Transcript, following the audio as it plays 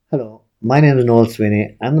My name is Noel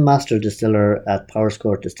Sweeney. I'm the Master Distiller at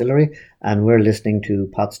Powerscourt Distillery, and we're listening to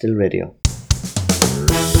Pot Still Radio.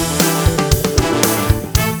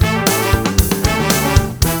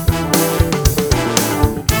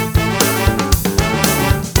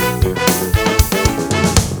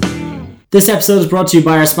 This episode is brought to you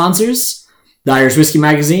by our sponsors, the Irish Whiskey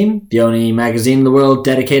Magazine, the only magazine in the world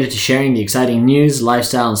dedicated to sharing the exciting news,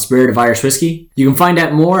 lifestyle and spirit of Irish whiskey. You can find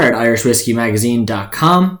out more at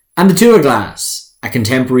irishwhiskeymagazine.com. And the Tua Glass, a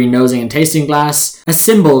contemporary nosing and tasting glass, a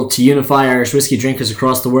symbol to unify Irish whiskey drinkers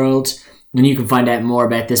across the world. And you can find out more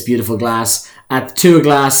about this beautiful glass at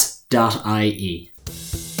tuaglass.ie.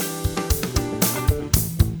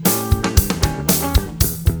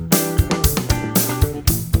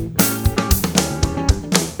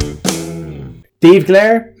 Díobh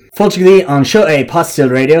Glare, Fulchigli on Seo é Pot Still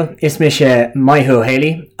Radio, is me sé Maiho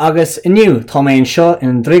Haley, agus iniu Tomain Seo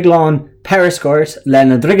in Driglawn, Powerscourt, le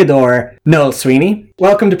na Drigador, Noel Sweeney.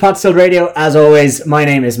 Welcome to Pot Still Radio. As always, my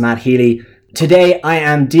name is Matt Healy. Today I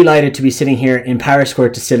am delighted to be sitting here in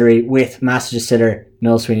Powerscourt Distillery with Master Distiller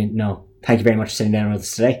Noel Sweeney. No, thank you very much for sitting down with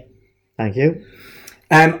us today. Thank you.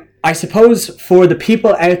 I suppose for the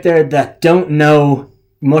people out there that don't know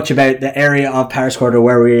much about the area of Powerscourt or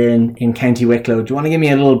where we're in County Wicklow, do you want to give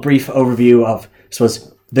me a little brief overview of, I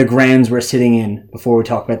suppose, the grounds we're sitting in before we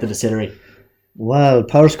talk about the distillery? Well,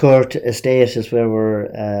 Powerscourt Estate is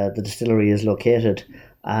where the distillery is located,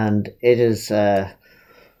 and it has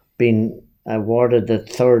been awarded the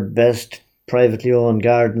third best privately owned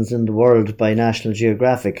gardens in the world by National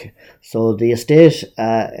Geographic. So the estate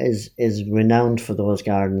is renowned for those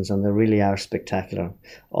gardens, and they really are spectacular.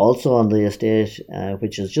 Also on the estate,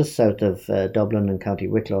 which is just south of Dublin and County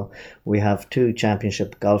Wicklow, we have 2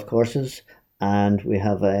 championship golf courses, and we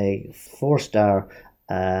have a 4-star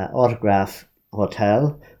autograph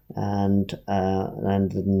hotel, and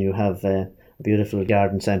then you have a beautiful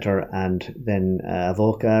garden centre, and then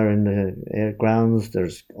Avoca in the grounds.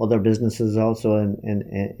 There's other businesses also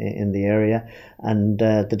in the area, and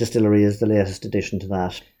the distillery is the latest addition to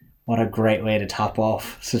that. What a great way to top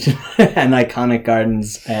off such an iconic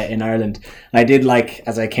gardens in Ireland. I did like,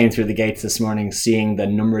 as I came through the gates this morning, seeing the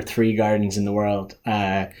number 3 gardens in the world.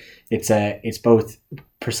 It's both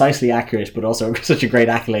precisely accurate, but also such a great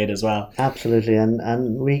accolade as well. Absolutely,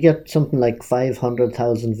 and we get something like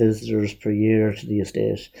 500,000 visitors per year to the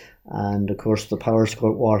estate. And of course, the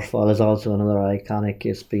Powerscourt waterfall is also another iconic.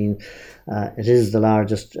 It is the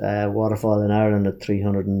largest waterfall in Ireland at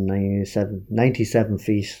 397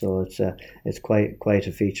 feet. So it's quite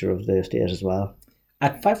a feature of the estate as well.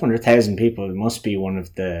 At 500,000 people, it must be one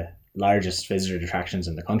of the largest visitor attractions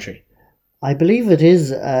in the country. I believe it is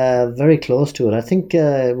very close to it. I think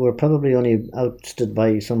we're probably only outstood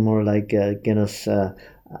by somewhere like Guinness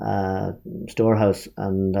Storehouse,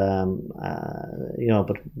 and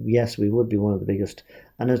but yes, we would be one of the biggest.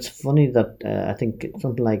 And it's funny that I think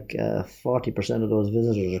something like 40% of those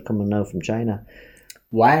visitors are coming now from China.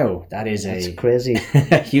 Wow, that's crazy.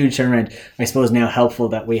 A huge turnaround. I suppose now helpful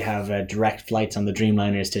that we have direct flights on the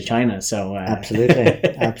Dreamliners to China. So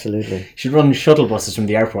absolutely. Should run shuttle buses from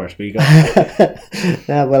the airport. But you go.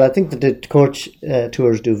 Yeah, well, I think that the coach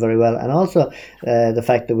tours do very well, and also the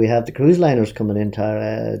fact that we have the cruise liners coming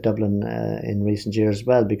into Dublin in recent years as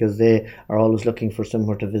well, because they are always looking for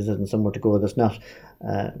somewhere to visit and somewhere to go that's not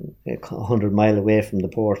 100 mile away from the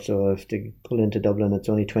port. So if they pull into Dublin, it's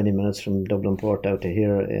only 20 minutes from Dublin port out to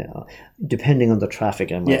here, depending on the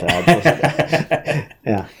traffic, I might add.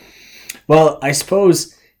 Yeah. Well, I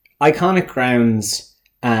suppose iconic grounds,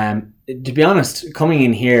 to be honest, coming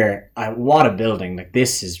in here, what a building. Like,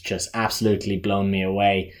 this has just absolutely blown me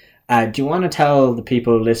away. Do you want to tell the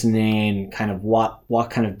people listening kind of what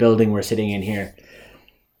kind of building we're sitting in here?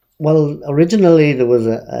 Well, originally there was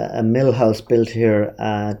a mill house built here,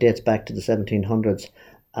 dates back to the 1700s,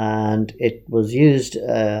 and it was used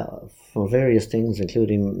for various things,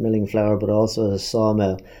 including milling flour, but also as a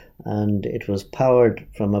sawmill. And it was powered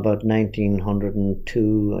from about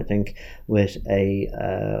 1902, I think, with a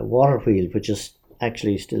water wheel, which is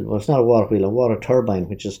actually still, well, it's not a water wheel, a water turbine,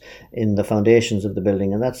 which is in the foundations of the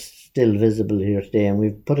building, and that's still visible here today. And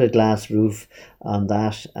we've put a glass roof on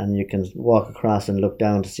that, and you can walk across and look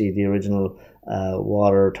down to see the original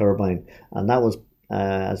water turbine. And that was,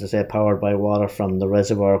 as I said, powered by water from the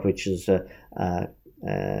reservoir, which is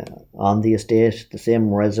on the estate. The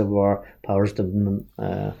same reservoir powers the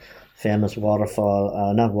famous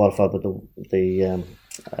waterfall, not waterfall, but the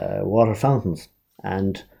water fountains.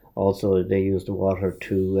 And also they use the water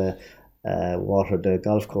to water the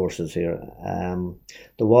golf courses here.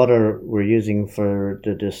 The water we're using for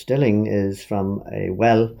the distilling is from a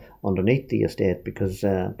well underneath the estate, because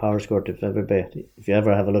Powerscourt, if you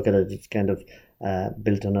ever have a look at it, it's kind of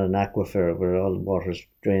built on an aquifer where all the water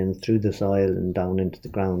drains through the soil and down into the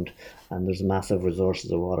ground, and there's massive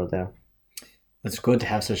resources of water there. It's good to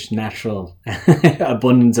have such natural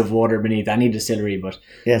abundance of water beneath any distillery, but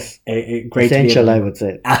yes, great essential, I would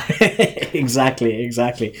say.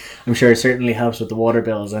 Exactly. I'm sure it certainly helps with the water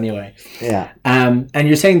bills anyway. Yeah. And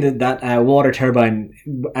you're saying that water turbine,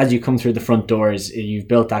 as you come through the front doors, you've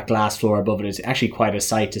built that glass floor above it. It's actually quite a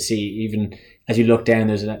sight to see. Even as you look down,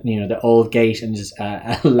 there's the old gate, and there's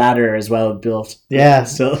a ladder as well built. Yeah,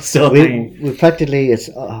 still hanging. We practically, it's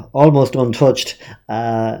almost untouched,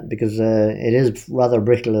 because it is rather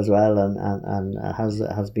brittle as well, and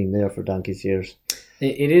has been there for donkey's years.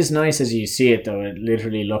 It is nice as you see it, though. It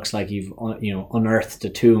literally looks like you've unearthed a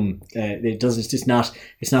tomb. It's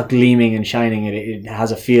not gleaming and shining. It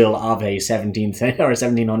has a feel of a 17th or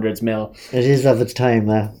 1700s mill. It is of its time.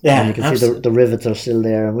 Yeah, and you can see the rivets are still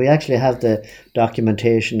there, and we actually have the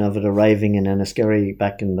documentation of it arriving in Enniskerry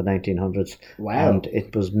back in the 1900s. Wow! And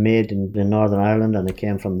it was made in Northern Ireland, and it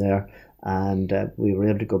came from there. And we were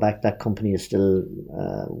able to go back. That company is still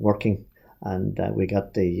working, and we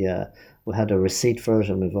got we had a receipt for it,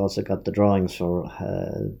 and we've also got the drawings for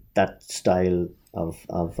that style of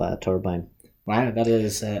turbine. Wow, that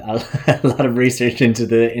is a lot of research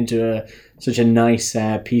into such a nice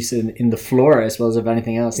piece in the floor, I suppose, of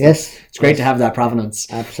anything else. Yes. It's great to have that provenance.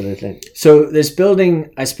 Absolutely. So this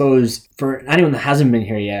building, I suppose, for anyone that hasn't been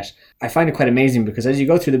here yet, I find it quite amazing, because as you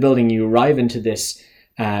go through the building, you arrive into this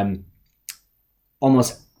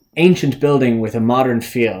almost ancient building with a modern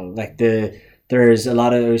feel. Like there's a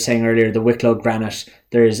lot of, I was saying earlier, the Wicklow granite.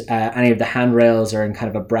 There's any of the handrails are in kind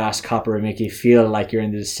of a brass copper and make you feel like you're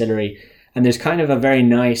in the distillery. And there's kind of a very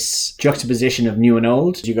nice juxtaposition of new and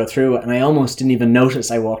old as you go through. And I almost didn't even notice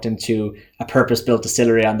I walked into a purpose-built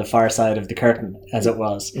distillery on the far side of the curtain, as it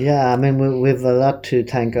was. Yeah, I mean, we've a lot to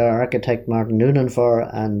thank our architect, Martin Noonan, for,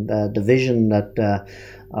 and the vision that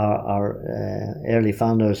our early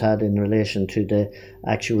founders had in relation to the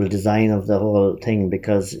actual design of the whole thing,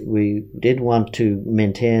 because we did want to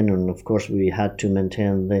maintain, and of course we had to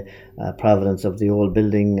maintain the provenance of the old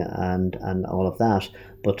building and all of that,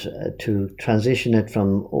 but to transition it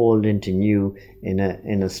from old into new in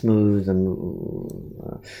a smooth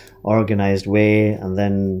and organized way, and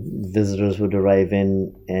then visitors would arrive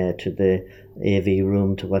in to the AV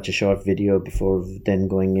room to watch a short video before then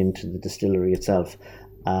going into the distillery itself.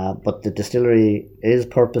 But the distillery is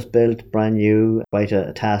purpose-built, brand new, quite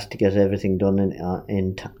a task to get everything done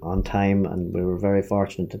on time, and we were very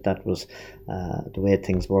fortunate that was the way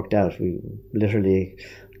things worked out. We literally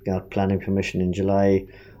got planning permission in July,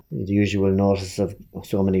 the usual notice of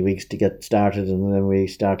so many weeks to get started, and then we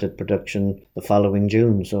started production the following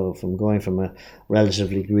June. So from going from a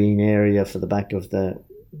relatively green area for the back of the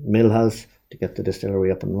mill house to get the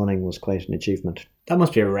distillery up and running was quite an achievement. That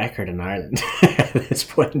must be a record in Ireland at this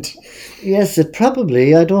point. Yes, it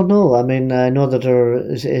probably, I don't know. I mean, I know that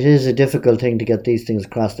it is a difficult thing to get these things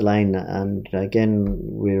across the line, and again,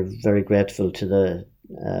 we're very grateful to the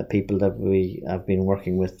people that we have been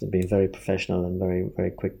working with. They've been very professional and very,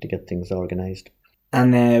 very quick to get things organised.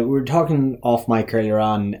 And we were talking off mic earlier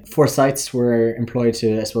on. 4 sites were employed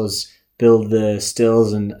to, I suppose, build the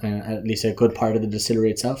stills and at least a good part of the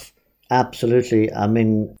distillery itself. Absolutely. I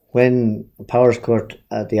mean, when Powerscourt,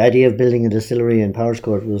 the idea of building a distillery in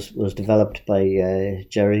Powerscourt was developed by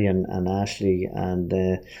Jerry and Ashley, and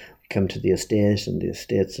come to the estate, and the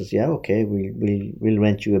estate says, yeah, okay, we'll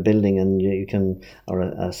rent you a building, and you can, or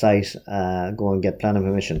a site, go and get planning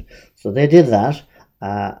permission. So they did that,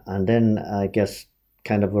 and then I guess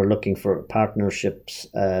kind of were looking for partnerships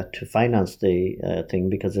to finance the thing,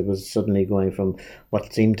 because it was suddenly going from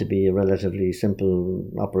what seemed to be a relatively simple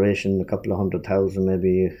operation, a couple of 100,000,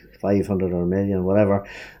 maybe 500 or a million, whatever,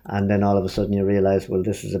 and then all of a sudden you realise, well,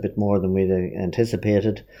 this is a bit more than we'd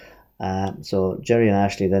anticipated. So Jerry and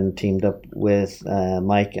Ashley then teamed up with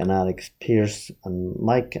Mike and Alex Pearce, and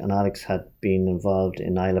Mike and Alex had been involved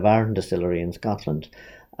in Isle of Arran Distillery in Scotland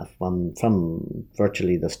from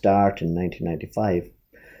virtually the start in 1995,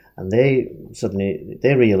 and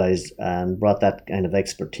they realised and brought that kind of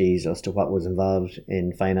expertise as to what was involved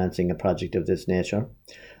in financing a project of this nature,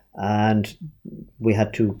 and we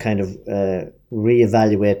had to kind of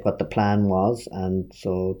reevaluate what the plan was, and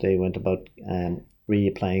so they went about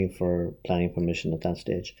reapplying for planning permission at that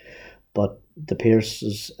stage. But the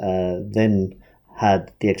Pearces then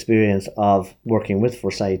had the experience of working with 4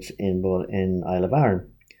 sites in Isle of Arran,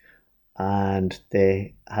 and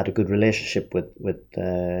they had a good relationship with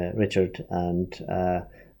Richard, and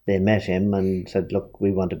they met him and said, "Look,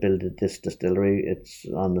 we want to build this distillery. It's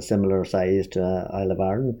on a similar size to Isle of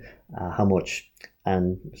Arran. How much?"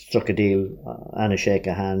 And struck a deal and a shake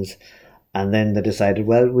of hands. And then they decided,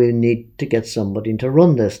 well, we need to get somebody to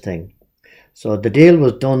run this thing. So the deal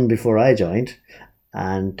was done before I joined,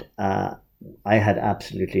 and I had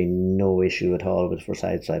absolutely no issue at all with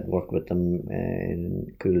Forsyths. I'd worked with them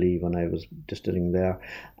in Cooley when I was distilling there,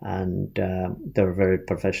 and they're a very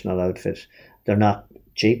professional outfit. They're not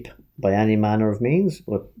cheap by any manner of means,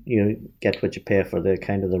 but you get what you pay for. The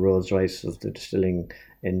kind of the Rolls Royce of the distilling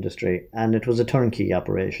industry, and it was a turnkey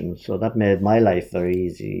operation, so that made my life very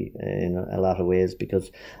easy in a lot of ways,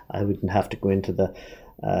 because I wouldn't have to go into the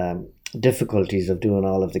difficulties of doing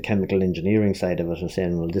all of the chemical engineering side of it and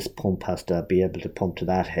saying, well, this pump has to be able to pump to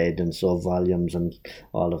that head and so volumes and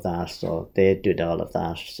all of that. So they did all of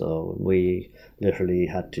that, so we literally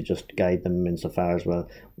had to just guide them insofar as, well,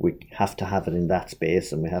 we have to have it in that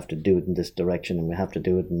space and we have to do it in this direction and we have to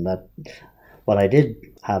do it in that. What I did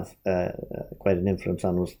have quite an influence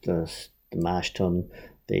on was the mash tun,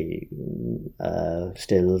 the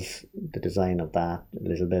stills, the design of that a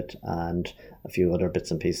little bit, and a few other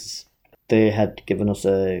bits and pieces. They had given us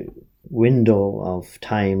a window of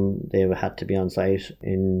time. They had to be on site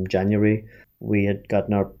in January. We had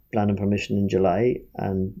gotten our planning permission in July,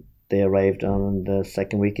 and they arrived on the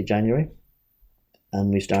second week of January.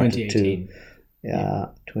 And we started 2018.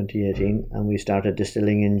 2018, and we started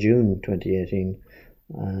distilling in June 2018.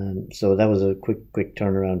 So that was a quick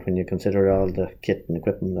turnaround when you consider all the kit and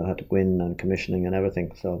equipment that had to go in and commissioning and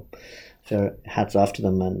everything. So hats off to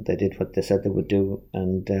them, and they did what they said they would do,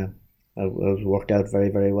 and it worked out very,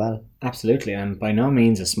 very well. Absolutely, and by no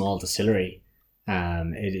means a small distillery.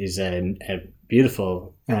 It is a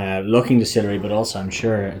beautiful looking distillery, but also I'm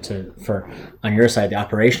sure for on your side the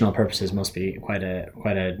operational purposes must be quite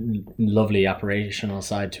a lovely operational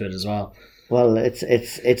side to it as well. Well,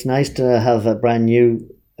 it's nice to have a brand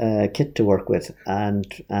new kit to work with, and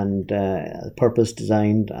purpose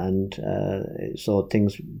designed, and so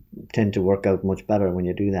things tend to work out much better when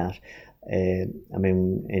you do that. I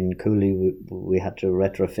mean, in Cooley, we had to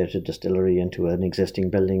retrofit a distillery into an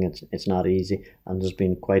existing building. It's not easy, and there's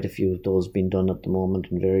been quite a few of those being done at the moment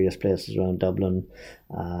in various places around Dublin,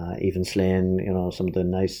 even Slane. Some of the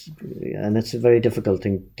nice, and it's a very difficult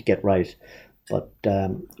thing to get right. But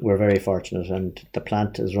we're very fortunate, and the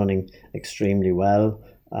plant is running extremely well.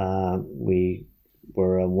 We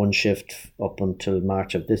were on one shift up until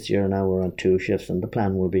March of this year. Now we're on 2 shifts, and the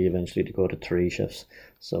plan will be eventually to go to 3 shifts.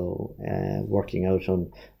 So working out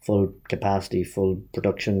on full capacity, full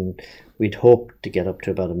production, we'd hope to get up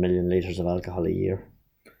to about 1 million litres of alcohol a year.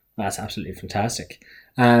 That's absolutely fantastic.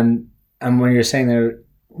 And when you're saying they're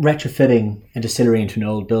retrofitting a distillery into an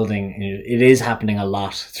old building, it is happening a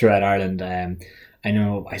lot throughout Ireland. I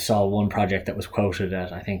know I saw one project that was quoted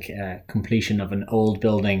at, I think, completion of an old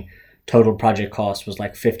building. Total project cost was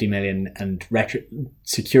like 50 million, and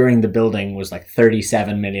securing the building was like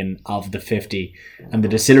 37 million of the 50, and the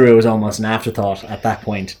distillery was almost an afterthought at that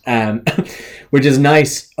point, which is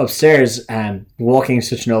nice. Upstairs, walking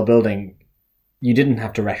such an old building, you didn't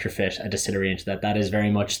have to retrofit a distillery into that. That is very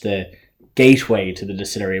much the gateway to the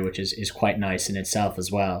distillery, which is quite nice in itself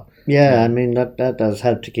as well. Yeah, I mean, that does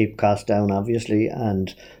help to keep costs down, obviously,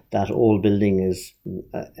 and that old building is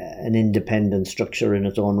an independent structure in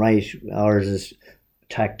its own right. Ours is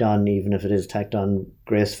tacked on, even if it is tacked on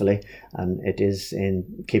gracefully, and it is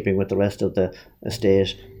in keeping with the rest of the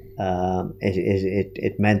estate.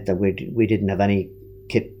 It meant that we didn't have any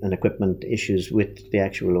kit and equipment issues with the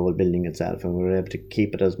actual old building itself, and we were able to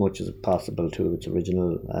keep it as much as possible to its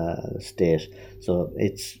original state. So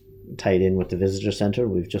it's tied in with the visitor centre.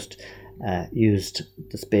 We've just used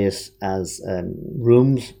the space as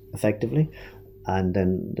rooms effectively, and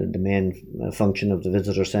then the main function of the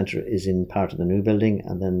visitor centre is in part of the new building,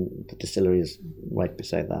 and then the distillery is right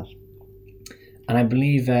beside that. And I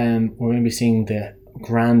believe we're going to be seeing the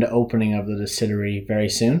grand opening of the distillery very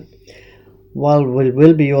soon. Well,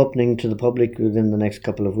 we'll be opening to the public within the next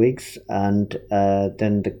couple of weeks, and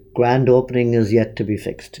then the grand opening is yet to be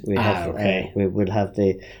fixed. We will have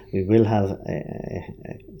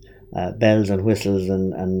bells and whistles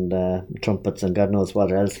and trumpets and God knows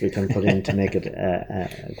what else we can put in to make it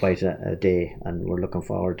quite a day, and we're looking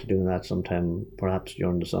forward to doing that sometime perhaps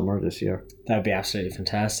during the summer this year. That would be absolutely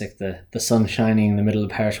fantastic. The sun shining in the middle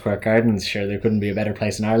of Powerscourt Gardens. Sure, there couldn't be a better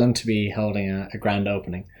place in Ireland to be holding a grand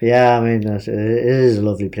opening. Yeah, I mean, it is a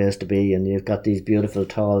lovely place to be, and you've got these beautiful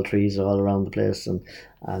tall trees all around the place,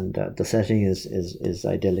 and the setting is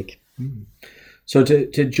idyllic. So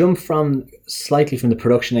to jump from slightly from the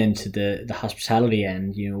production end to the hospitality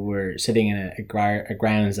end, we're sitting in a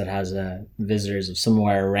grounds that has visitors of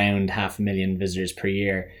somewhere around 500,000 visitors per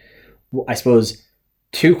year. I suppose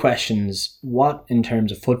 2 questions. What, in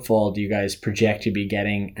terms of footfall, do you guys project to be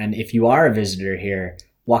getting? And if you are a visitor here,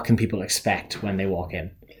 what can people expect when they walk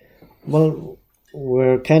in? Well,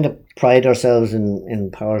 we're kind of pride ourselves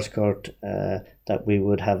in Powerscourt that we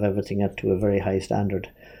would have everything up to a very high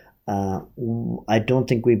standard. I don't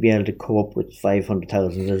think we'd be able to cope with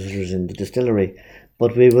 500,000 visitors in the distillery,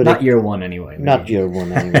 but we would not year one anyway. Maybe. Not year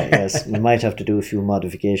one anyway. Yes, we might have to do a few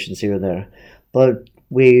modifications here or there, but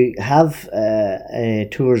we have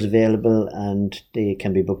tours available and they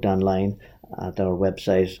can be booked online at our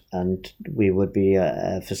website, and we would be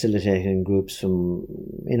facilitating groups from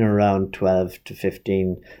in around 12 to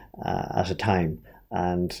 15 at a time.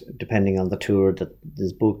 And depending on the tour that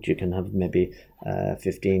is booked, you can have maybe a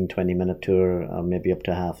 15-20 minute tour or maybe up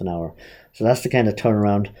to half an hour. So that's the kind of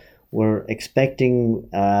turnaround we're expecting.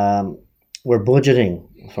 We're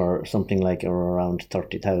budgeting for something like around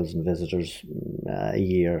 30,000 visitors a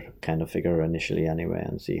year kind of figure initially anyway,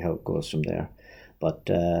 and see how it goes from there. But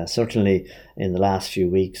certainly in the last few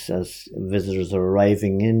weeks, as visitors are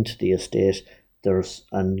arriving into the estate, there's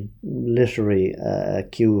literally a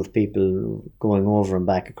queue of people going over and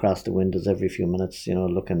back across the windows every few minutes,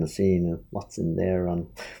 looking and seeing what's in there and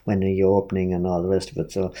when are you opening and all the rest of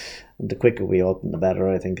it. So the quicker we open, the better.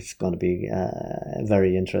 I think it's going to be a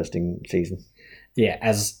very interesting season. Yeah,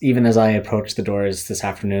 as I approached the doors this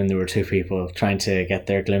afternoon, there were 2 people trying to get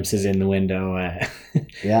their glimpses in the window.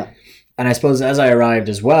 Yeah. And I suppose as I arrived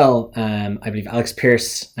as well, I believe Alex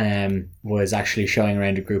Pierce was actually showing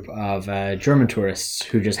around a group of German tourists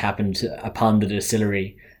who just happened upon the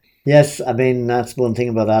distillery. Yes, I mean, that's one thing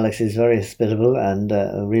about Alex. He's very hospitable and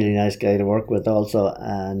a really nice guy to work with also.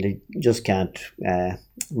 And he just can't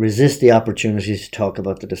resist the opportunity to talk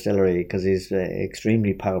about the distillery because he's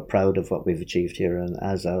extremely proud of what we've achieved here, and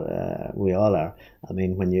as we all are. I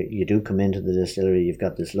mean, when you do come into the distillery, you've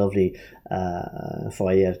got this lovely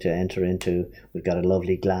foyer to enter into. We've got a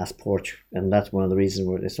lovely glass porch, and that's one of the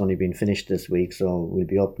reasons it's only been finished this week, so we'll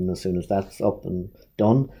be open as soon as that's up and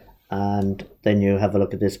done. And then you have a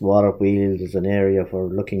look at this water wheel. There's an area for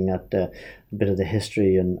looking at a bit of the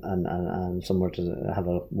history and somewhere to have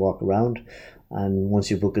a walk around. And once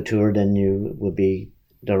you book a tour, then you will be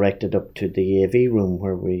directed up to the AV room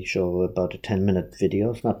where we show about a 10-minute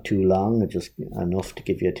video. It's not too long, it's just enough to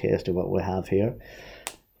give you a taste of what we have here.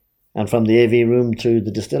 And from the AV room through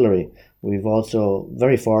the distillery, we've also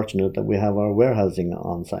very fortunate that we have our warehousing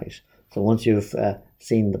on site. So once you've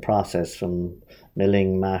seen the process from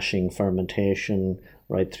milling, mashing, fermentation,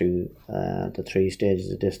 right through the 3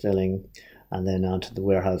 stages of distilling, and then onto the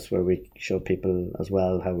warehouse where we show people as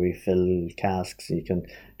well how we fill casks. You can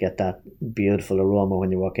get that beautiful aroma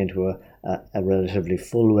when you walk into a relatively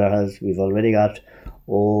full warehouse. We've already got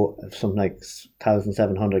something like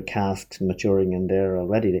 1,700 casks maturing in there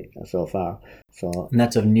already so far. So, and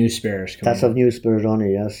that's of new spirit. That's of new spirit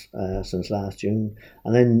only, yes, since last June.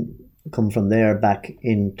 And then come from there back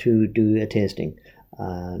in to do a tasting.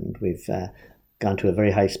 And we've gone to a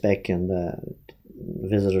very high spec in the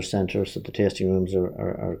visitor centre, so the tasting rooms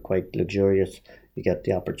are quite luxurious. You get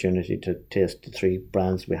the opportunity to taste the 3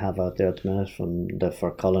 brands we have out there at the minute, from the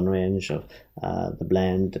Cullen range of the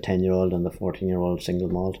blend, the 10-year-old and the 14-year-old single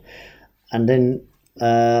malt. And then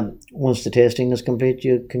once the tasting is complete,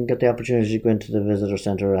 you can get the opportunity to go into the visitor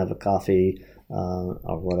centre, have a coffee,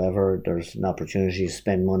 or whatever. There's an opportunity to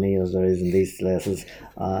spend money, as there is in these places.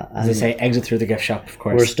 As they say, exit through the gift shop, of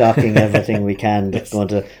course. We're stocking everything we can that's going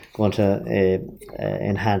to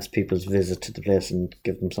enhance people's visit to the place and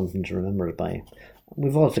give them something to remember it by.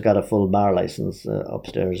 We've also got a full bar license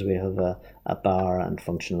upstairs. We have a bar and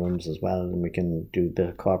function rooms as well, and we can do a bit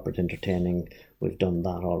of corporate entertaining. We've done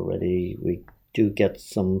that already. We do get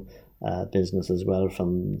some business as well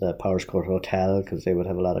from the Powerscourt Hotel, because they would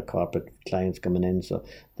have a lot of corporate clients coming in, so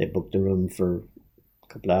they book the room for a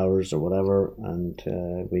couple of hours or whatever, and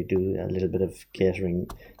we do a little bit of catering.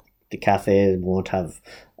 The cafe won't have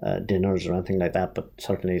dinners or anything like that, but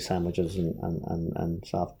certainly sandwiches and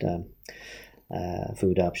soft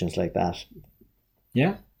food options like that.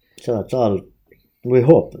 Yeah. So it's all, we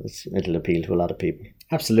hope it'll appeal to a lot of people.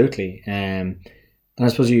 Absolutely. And I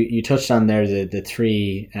suppose you touched on there the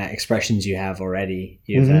 3 expressions you have already.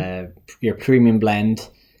 You have your premium blend,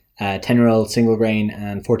 10-year-old single grain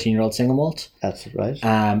and 14-year-old single malt. That's right.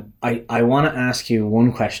 I want to ask you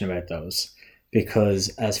one question about those, because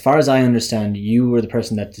as far as I understand, you were the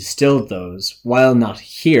person that distilled those, while not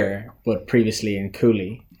here, but previously in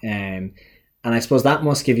Cooley. And I suppose that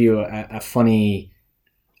must give you a funny,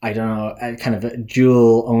 I don't know, a kind of a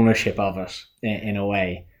dual ownership of it in a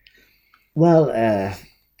way. Well,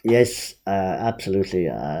 yes, absolutely.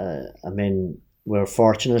 I mean, we're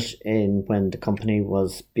fortunate in when the company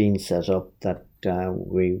was being set up that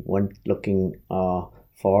we weren't looking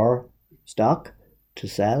for stock to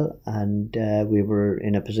sell, and we were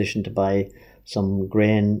in a position to buy some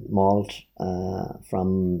grain malt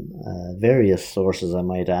from various sources, I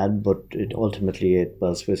might add, but ultimately it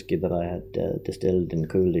was whiskey that I had distilled in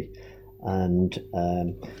Cooley, and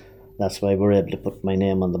that's why we're able to put my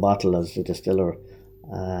name on the bottle as the distiller.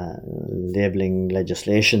 Labelling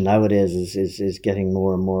legislation nowadays is getting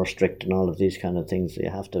more and more strict in all of these kind of things. So you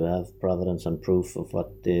have to have provenance and proof of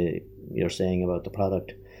what you're saying about the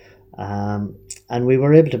product. And we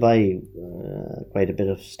were able to buy quite a bit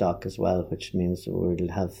of stock as well, which means we'll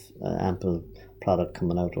have ample product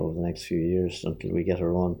coming out over the next few years until we get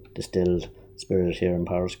our own distilled spirit here in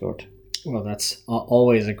Powerscourt. Well, that's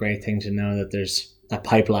always a great thing to know that there's a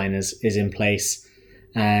pipeline is in place.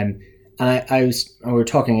 And we were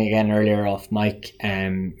talking again earlier off mic.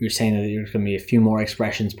 You were saying that there's going to be a few more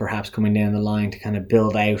expressions perhaps coming down the line to kind of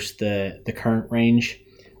build out the current range.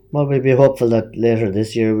 Well, we'd be hopeful that later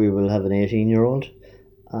this year we will have an 18-year-old,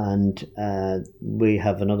 and we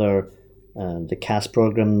have another the cask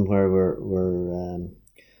program where we're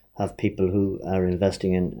have people who are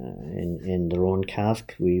investing in their own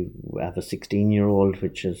cask. We have a 16-year-old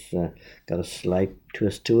which has got a slight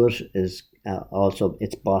twist to it. Is also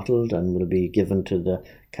it's bottled and will be given to the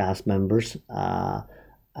cast members,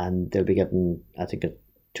 and they'll be getting, I think,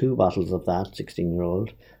 2 bottles of that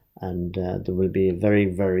 16-year-old, and there will be a very,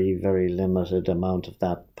 very, very limited amount of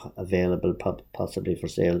that available, possibly for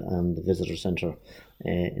sale in the visitor centre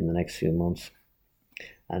in the next few months,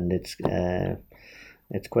 and it's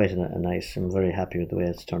quite a nice. I'm very happy with the way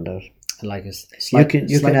it's turned out. I like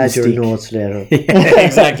it. You can add your notes later. Yeah,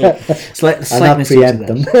 exactly. And not preempt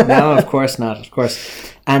them. No, of course not. Of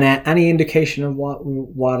course. And any indication of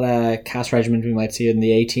what cast regiment we might see in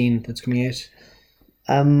the 18 that's coming out?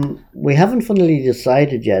 We haven't finally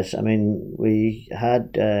decided yet. I mean, we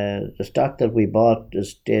had the stock that we bought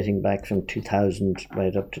is dating back from 2000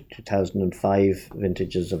 right up to 2005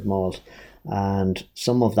 vintages of malt. And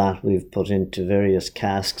some of that we've put into various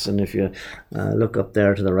casks, and if you look up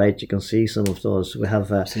there to the right, you can see some of those. We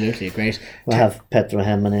have absolutely great. We have Pedro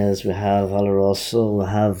Jimenez, we have Oloroso, we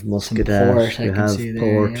have Muscadet, we have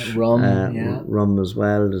port, rum as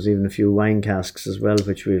well. There's even a few wine casks as well,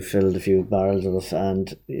 which we've filled a few barrels of,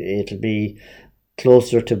 and it'll be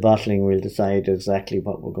closer to bottling. We'll decide exactly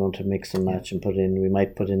what we're going to mix and match and put in. We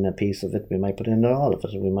might put in a piece of it, we might put in all of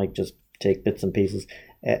it, we might just take bits and pieces.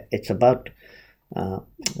 It's about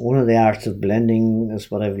one of the arts of blending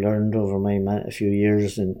is what I've learned over my few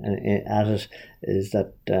years at it, is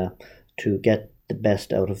that to get the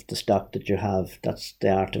best out of the stock that you have, that's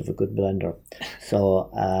the art of a good blender.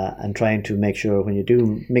 So and trying to make sure when you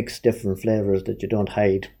do mix different flavours that you don't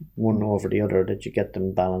hide one over the other, that you get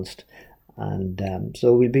them balanced. And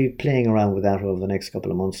so we'll be playing around with that over the next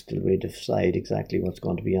couple of months till we decide exactly what's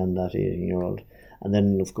going to be on that 18-year-old. And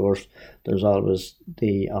then, of course, there's always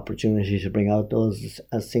the opportunity to bring out those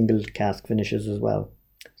as single cask finishes as well.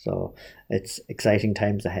 So it's exciting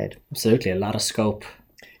times ahead. Absolutely, a lot of scope.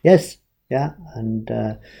 Yes, yeah, and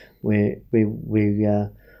we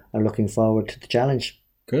are looking forward to the challenge.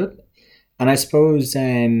 Good. And I suppose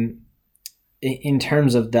in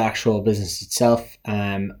terms of the actual business itself,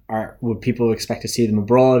 would people expect to see them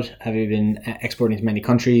abroad? Have you been exporting to many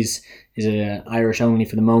countries? Is it Irish only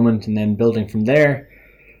for the moment and then building from there?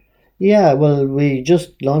 Yeah, well, we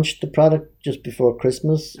just launched the product just before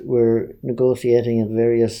Christmas. We're negotiating at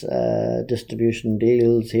various distribution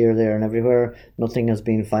deals here, there and everywhere. Nothing has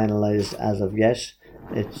been finalised as of yet.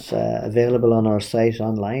 It's available on our site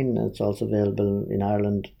online. It's also available in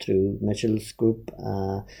Ireland through Mitchell's Group,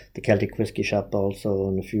 the Celtic Whisky Shop also,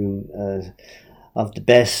 and a few of the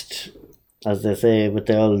best, as they say with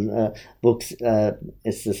the old books.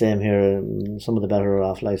 It's the same here. Some of the better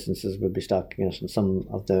off licenses will be stocking it in some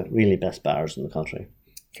of the really best bars in the country.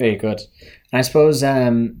 Very good. And I suppose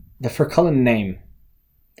the Fercullen name,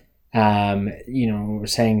 we're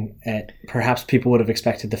saying perhaps people would have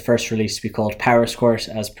expected the first release to be called Powerscourt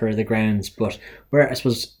as per the grounds, but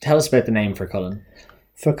tell us about the name Fercullen.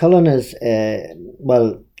 Fercullen is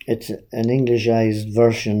it's an Englishized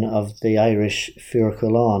version of the Irish Fir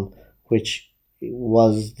Cullen, which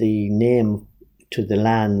was the name to the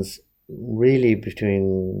lands really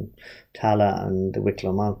between Tala and the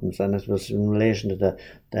Wicklow Mountains, and it was in relation to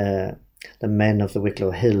the the Men of the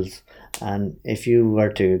Wicklow Hills. And if you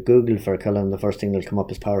were to Google for Cullen, the first thing that'll come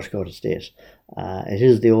up is Powerscourt Estate. It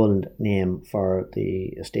is the old name for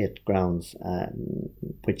the estate grounds,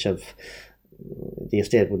 which have the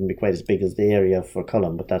estate wouldn't be quite as big as the area for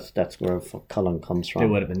Cullen, but that's where Cullen comes from. It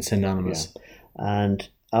would have been synonymous. Yeah. And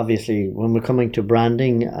obviously, when we're coming to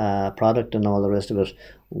branding product and all the rest of it,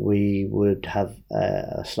 we would have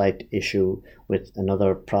a slight issue with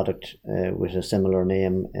another product with a similar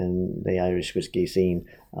name in the Irish whiskey scene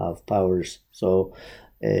of Powers. So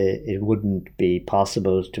it wouldn't be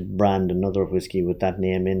possible to brand another whiskey with that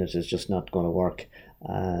name in it. It's just not going to work.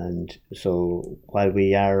 And so while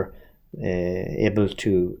we are able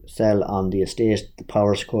to sell on the estate the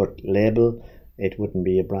Powerscourt label, it wouldn't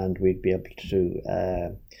be a brand we'd be able to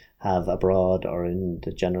have abroad or in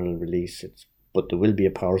the general release. But there will be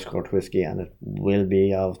a Powerscourt whiskey, and it will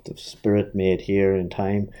be of the spirit made here in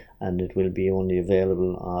time, and it will be only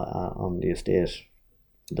available on the estate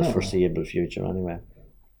for the foreseeable future anyway.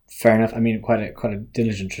 Fair enough. I mean, quite a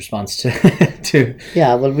diligent response to to.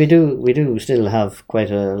 Yeah, well, we do still have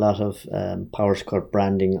quite a lot of Powerscourt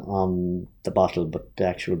branding on the bottle, but the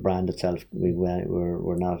actual brand itself,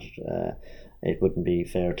 we're not. It wouldn't be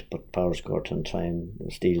fair to put Powerscourt and try and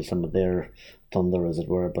steal some of their thunder, as it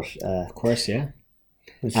were. But of course, yeah.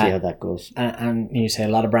 We'll see how that goes. And you say a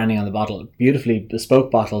lot of branding on the bottle, beautifully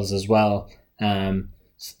bespoke bottles as well.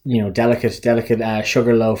 Delicate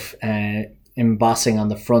sugar loaf embossing on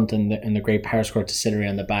the front and the great Powerscourt Distillery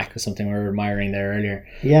on the back was something we were admiring there earlier.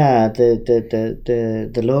 Yeah,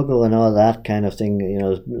 the logo and all that kind of thing,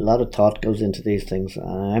 a lot of thought goes into these things.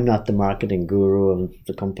 I'm not the marketing guru of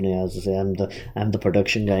the company, as I say, I'm the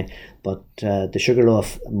production guy, but the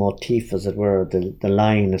sugarloaf motif, as it were, the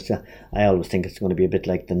line, I always think it's going to be a bit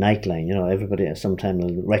like the Nike line. Everybody at some time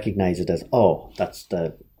will recognise it as, oh, that's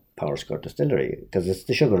the Powerscourt Distillery, because it's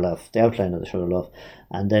the sugarloaf, the outline of the sugarloaf,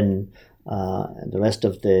 and then the rest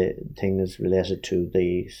of the thing is related to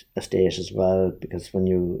the estate as well, because when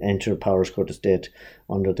you enter Powerscourt Estate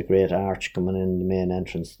under the great arch coming in the main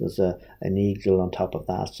entrance, there's an eagle on top of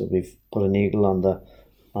that. So we've put an eagle on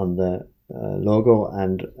the logo,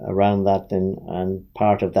 and around that then, and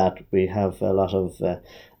part of that we have a lot of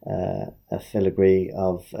a filigree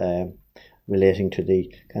of relating to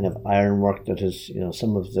the kind of ironwork that is,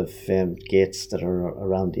 some of the gates that are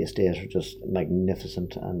around the estate are just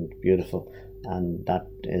magnificent and beautiful, and that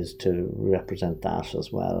is to represent that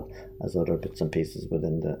as well as other bits and pieces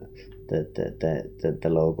within the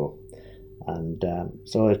logo, and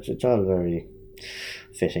so it's all very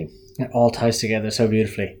fitting. It all ties together so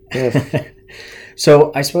beautifully. Yes.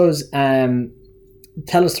 So I suppose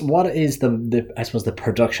tell us, what is the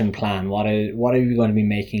production plan? What are you going to be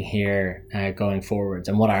making here going forwards,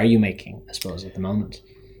 and what are you making, I suppose, at the moment?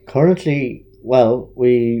 Currently, well,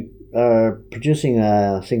 we are producing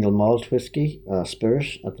a single malt whiskey,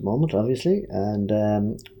 spirit at the moment, obviously,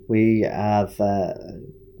 and we have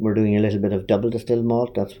we're doing a little bit of double distilled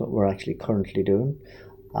malt. That's what we're actually currently doing.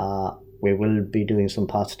 We will be doing some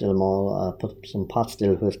pot still malt, put some pot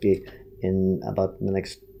still whiskey in about the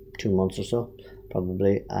next 2 months or so,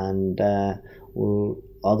 probably, and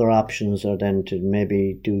other options are then to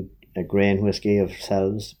maybe do a grain whiskey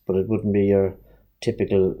ourselves, but it wouldn't be your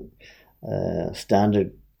typical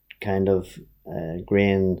standard kind of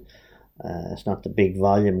grain. It's not the big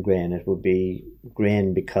volume grain. It would be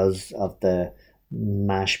grain because of the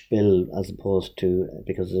mash bill, as opposed to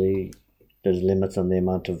because there's limits on the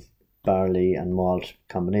amount of barley and malt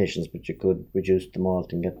combinations, but you could reduce the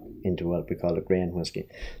malt and get into what we call a grain whiskey.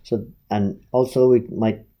 So, and also we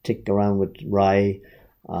might tick around with rye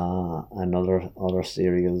and other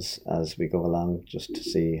cereals as we go along, just to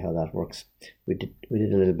see how that works. We did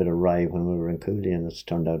a little bit of rye when we were in Cooley, and it's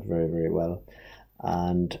turned out very, very well.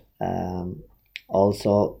 And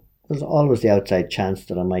also there's always the outside chance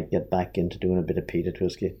that I might get back into doing a bit of peated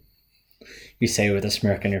whiskey. You say with a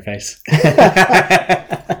smirk on your face.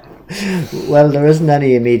 Well, there isn't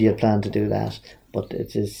any immediate plan to do that, but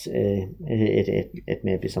it is it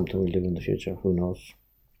may be something we'll do in the future. Who knows?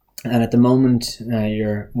 And at the moment,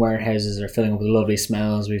 your warehouses are filling up with lovely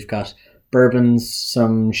smells. We've got bourbons,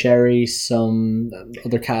 some sherry, some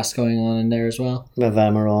other casks going on in there as well. We have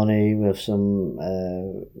Amarone, we have some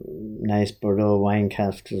nice Bordeaux wine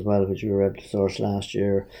casks as well, which we were able to source last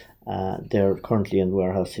year. They're currently in the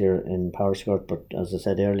warehouse here in Powerscourt, but as I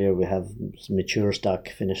said earlier, we have some mature stock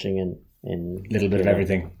finishing in a little bit of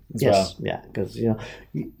everything as well. Yeah, because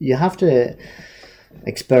you have to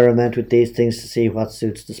experiment with these things to see what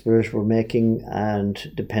suits the spirit we're making, and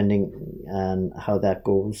depending on how that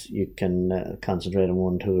goes, you can concentrate on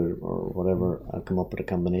one, two, or whatever, come up with a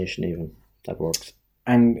combination even that works.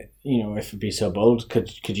 And if it'd be so bold,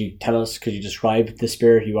 could you tell us? Could you describe the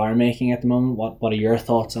spirit you are making at the moment? What are your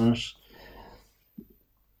thoughts on it?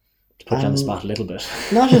 To put you on the spot a little bit.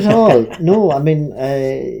 Not at all. No, I mean,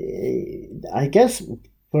 I guess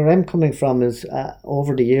where I'm coming from is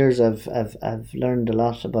over the years I've learned a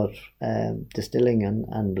lot about distilling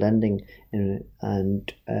and blending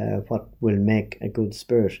and what will make a good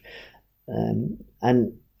spirit,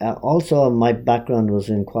 and also my background was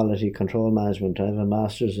in quality control management. I have a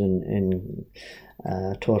master's in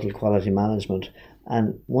total quality management,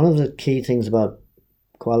 and one of the key things about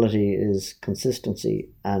quality is consistency,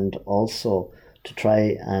 and also to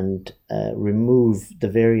try and remove the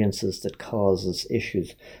variances that causes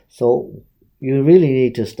issues. So you really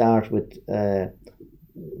need to start with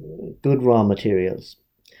good raw materials.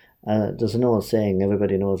 There's an old saying,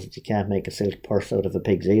 everybody knows that you can't make a silk purse out of a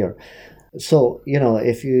pig's ear. So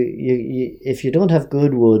if you don't have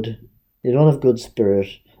good wood, you don't have good spirit,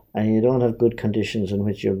 and you don't have good conditions in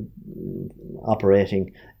which you're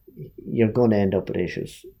operating, you're going to end up with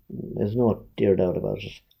issues. There's no doubt about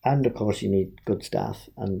it. And of course, you need good staff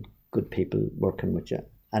and good people working with you.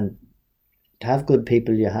 And to have good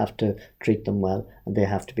people, you have to treat them well, and they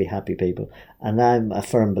have to be happy people. And I'm a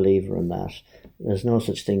firm believer in that. There's no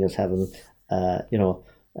such thing as having,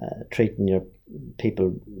 treating your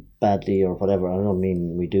people badly or whatever. I don't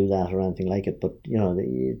mean we do that or anything like it, but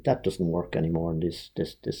that doesn't work anymore in this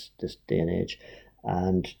day and age.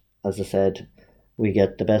 And as I said, we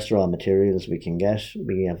get the best raw materials we can get.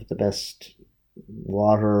 We have the best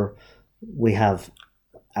water. We have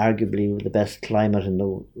arguably the best climate in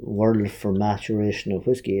the world for maturation of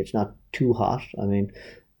whiskey. It's not too hot. I mean,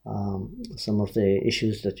 some of the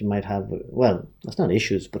issues that you might have, well, it's not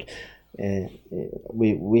issues, but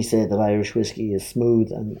we say that Irish whiskey is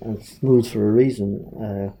smooth, and smooth for a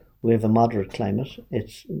reason. We have a moderate climate.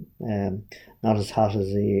 It's not as hot as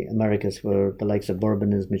the Americas, where the likes of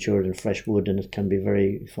bourbon is matured in fresh wood, and it can be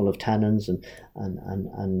very full of tannins and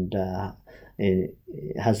it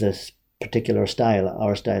has this particular style.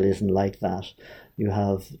 Our style isn't like that. You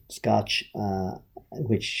have Scotch,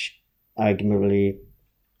 which arguably,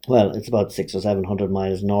 well, it's about 600 or 700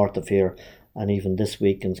 miles north of here. And even this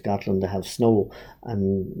week in Scotland, they have snow,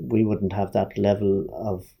 and we wouldn't have that level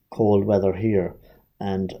of cold weather here.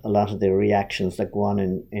 And a lot of the reactions that go on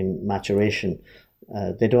in maturation,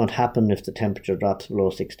 they don't happen if the temperature drops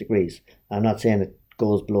below 6 degrees. I'm not saying it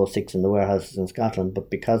goes below 6 in the warehouses in Scotland, but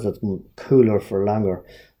because it's cooler for longer,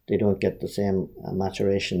 they don't get the same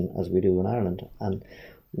maturation as we do in Ireland. And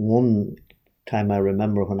one time I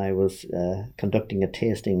remember when I was conducting a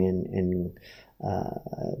tasting in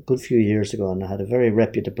a good few years ago, and I had a very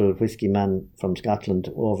reputable whiskey man from Scotland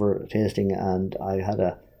over tasting, and I had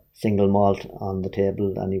a single malt on the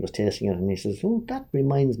table, and he was tasting it, and he says, "Oh, that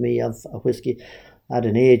reminds me of a whiskey at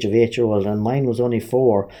an age of 8-year-old, and mine was only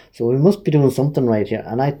 4, so we must be doing something right here."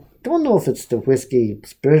 And I don't know if it's the whiskey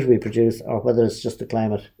spirit we produce or whether it's just the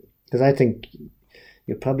climate, because I think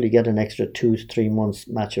you probably get an extra 2 to 3 months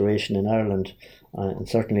maturation in Ireland, and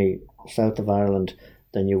certainly south of Ireland,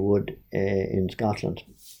 than you would in Scotland.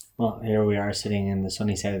 Well, here we are sitting in the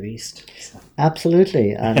sunny side of the east. So.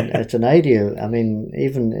 Absolutely, and it's an ideal. I mean,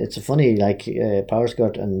 even it's funny, like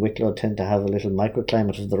Powerscourt and Wicklow tend to have a little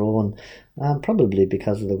microclimate of their own, probably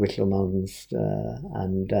because of the Wicklow Mountains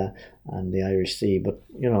and the Irish Sea. But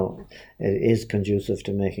it is conducive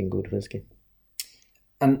to making good whiskey.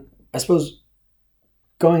 And I suppose,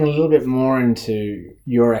 going a little bit more into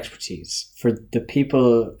your expertise, for the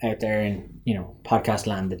people out there in podcast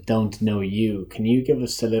land that don't know you, can you give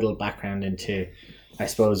us a little background into, I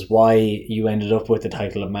suppose, why you ended up with the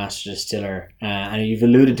title of Master Distiller? And you've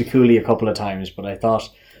alluded to Cooley a couple of times, but I thought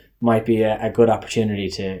might be a good opportunity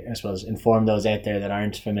to, I suppose, inform those out there that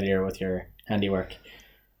aren't familiar with your handiwork.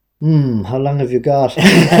 How long have you got?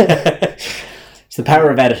 It's the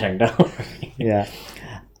power of editing, don't worry. Yeah.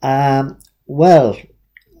 Well,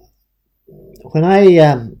 when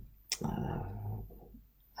I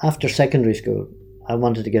after secondary school, I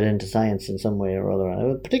wanted to get into science in some way or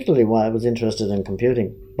other. Particularly why I was interested in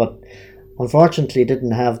computing, but unfortunately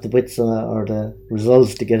didn't have the wits or the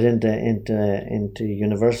results to get into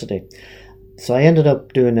university. So I ended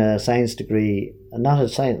up doing a science degree, a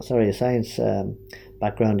science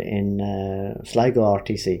background in Sligo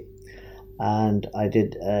RTC. And I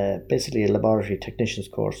did basically a laboratory technician's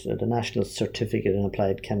course. The National Certificate in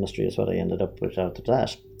Applied Chemistry is what I ended up with after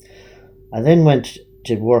that. I then went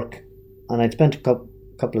to work, and I'd spent a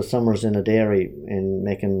couple of summers in a dairy in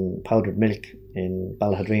making powdered milk in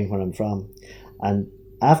Ballahadreen, where I'm from. And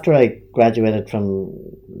after I graduated from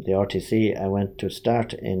the RTC, I went to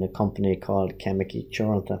start in a company called Chemici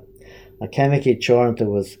Choranta. A chemical churn, there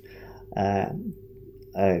was an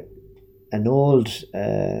old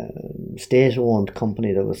state-owned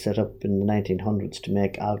company that was set up in the 1900s to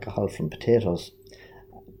make alcohol from potatoes,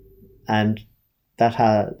 and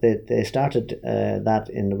they started that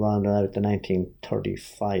in around about the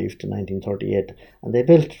 1935 to 1938, and they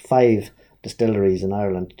built 5 distilleries in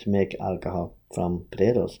Ireland to make alcohol from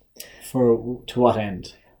potatoes. To what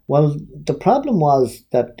end? Well, the problem was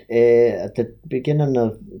that at the beginning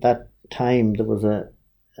of that time,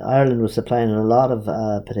 Ireland was supplying a lot of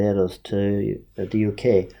potatoes to the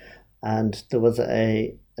UK, and there was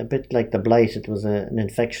a bit like the blight. It was an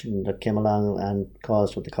infection that came along and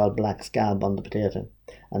caused what they call black scab on the potato,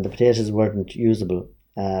 and the potatoes weren't usable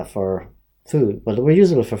for food. Well, they were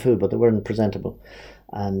usable for food, but they weren't presentable,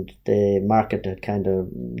 and the market had kind of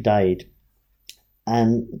died.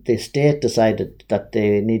 And the state decided that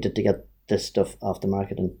they needed to get this stuff off the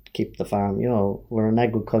market and keep the farm. We're an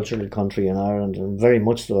agricultural country in Ireland, and very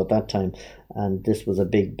much so at that time. And this was a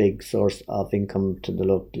big source of income to the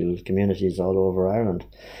local communities all over Ireland.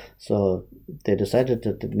 So they decided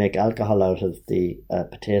to make alcohol out of the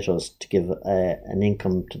potatoes to give an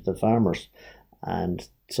income to the farmers. And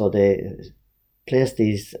so they placed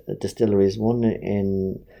these distilleries,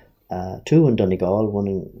 two in Donegal, one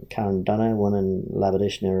in Carndonna, one in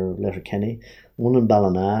Labadish near Letterkenny, one in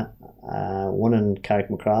Ballina, one in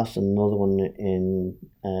Carrickmacross, and another one in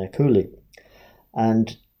Cooley.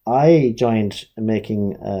 And I joined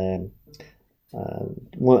making,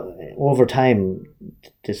 over time,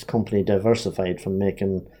 this company diversified from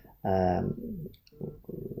making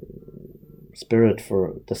spirit.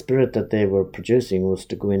 For the spirit that they were producing was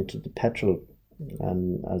to go into the petrol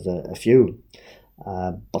as a fuel.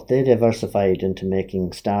 But they diversified into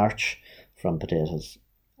making starch from potatoes,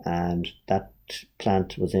 and that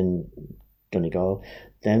plant was in Donegal.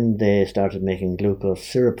 Then they started making glucose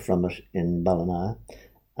syrup from it in Ballina,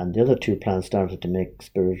 and the other 2 plants started to make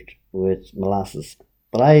spirit with molasses.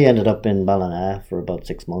 But I ended up in Ballina for about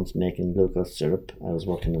 6 months making glucose syrup. I was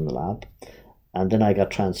working in the lab, and then I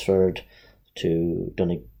got transferred to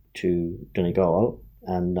Donegal,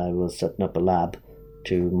 and I was setting up a lab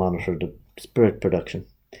to monitor the spirit production.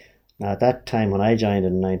 Now, at that time, when I joined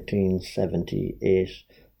in 1978,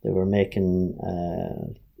 they were making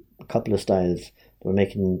a couple of styles. They were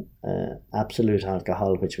making absolute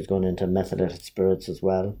alcohol, which was going into methylated spirits as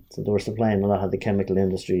well. So they were supplying a lot of the chemical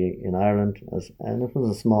industry in Ireland, and it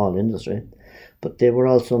was a small industry. But they were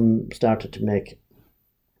also started to make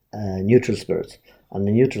neutral spirits, and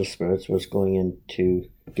the neutral spirits was going into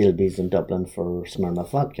Gilbey's in Dublin for Smirnoff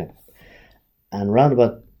vodka. And around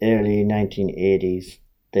about early 1980s,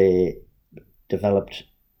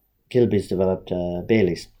 Gilbey's developed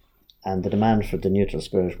Bailey's, and the demand for the neutral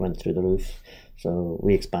spirit went through the roof. So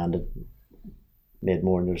we expanded, made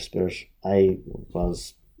more neutral spirit. I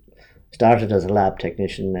started as a lab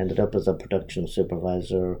technician, ended up as a production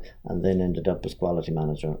supervisor, and then ended up as quality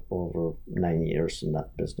manager over 9 years in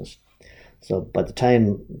that business. So by the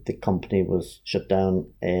time the company was shut down,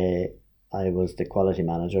 I was the quality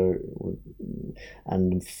manager,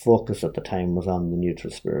 and focus at the time was on the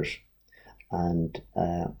neutral spirit. And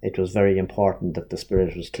it was very important that the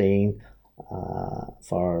spirit was clean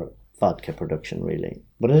for vodka production, really.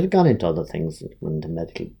 But it had gone into other things, into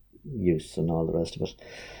medical use and all the rest of it.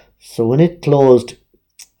 So when it closed,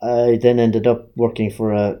 I then ended up working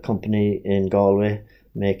for a company in Galway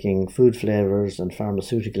making food flavours and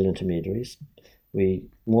pharmaceutical intermediaries.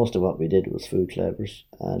 Most of what we did was food flavours.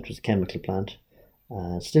 It was a chemical plant,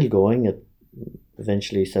 still going. It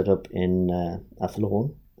eventually set up in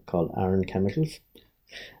Athlone, called Aaron Chemicals,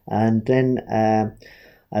 and then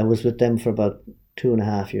I was with them for about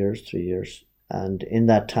 2.5 years, 3 years, and in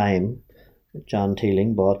that time, John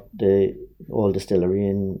Teeling bought the old distillery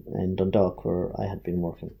in Dundalk where I had been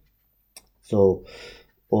working. So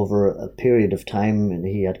over a period of time, and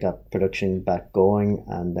he had got production back going,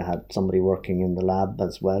 and they had somebody working in the lab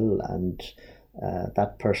as well, and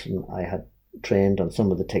that person I had trained on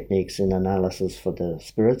some of the techniques in analysis for the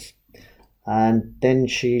spirits. And then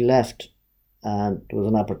she left, and there was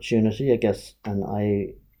an opportunity, I guess, and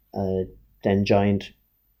I then joined,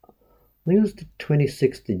 I think it was the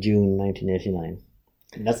 26th of June 1989.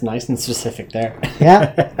 That's nice and specific there.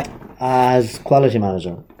 Yeah, as quality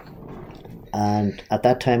manager. And at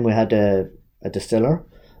that time we had a distiller,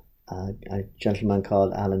 a gentleman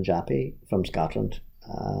called Alan Jappy from Scotland,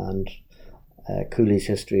 and Cooley's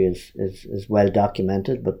history is well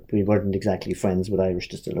documented, but we weren't exactly friends with Irish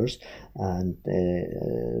distillers, and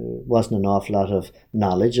wasn't an awful lot of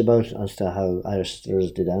knowledge as to how Irish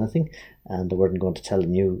distillers did anything, and they weren't going to tell a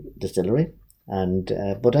new distillery. And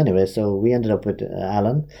but anyway, so we ended up with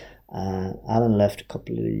Alan, Alan left a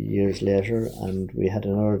couple of years later, and we had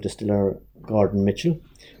another distiller, Gordon Mitchell,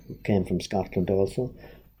 who came from Scotland also.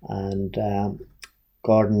 And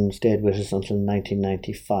Gordon stayed with us until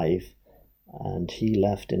 1995, and he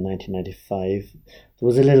left in 1995. There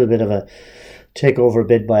was a little bit of a takeover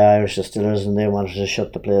bid by Irish distillers, and they wanted to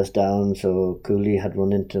shut the place down. So Cooley had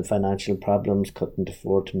run into financial problems, couldn't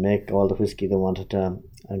afford to make all the whiskey they wanted to,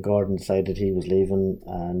 and Gordon decided he was leaving,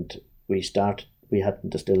 and we hadn't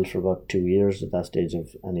distilled for about 2 years at that stage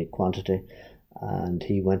of any quantity, and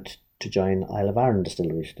he went to join Isle of Arran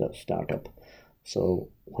Distillery startup. So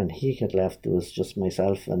when he had left, there was just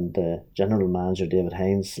myself and the general manager, David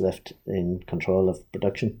Haynes, left in control of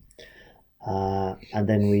production. And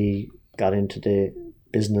then we got into the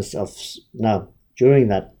business of... Now, during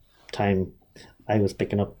that time, I was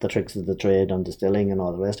picking up the tricks of the trade on distilling and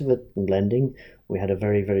all the rest of it, and blending. We had a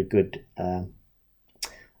very, very good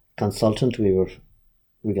consultant.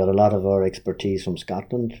 We got a lot of our expertise from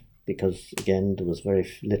Scotland, because, again, there was very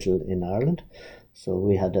little in Ireland. So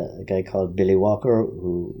we had a guy called Billy Walker,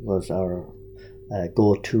 who was our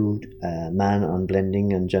go-to man on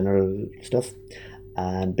blending and general stuff.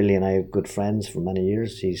 And Billy and I are good friends for many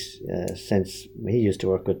years. He's since he used to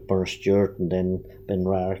work with Bernard Stewart and then Ben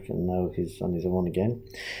Rark, and now he's on his own again.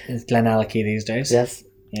 It's Glenallachie these days. Yes.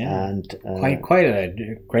 Yeah. And quite a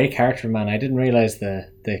great character, man. I didn't realise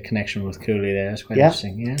the connection with Cooley there. It's quite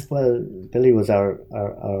interesting. Yeah. Well, Billy was our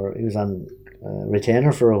he was on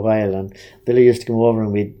retainer for a while, and Billy used to come over,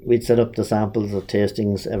 and we'd set up the samples of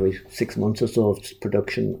tastings every 6 months or so of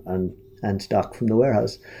production and stock from the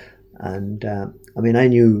warehouse. And I mean, I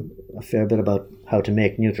knew a fair bit about how to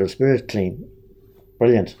make neutral spirit clean.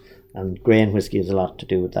 Brilliant. And grain whiskey has a lot to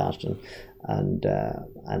do with that,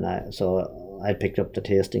 so I picked up the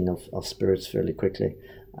tasting of spirits fairly quickly.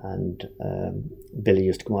 And Billy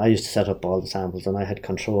used to come. I used to set up all the samples, and I had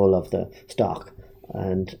control of the stock,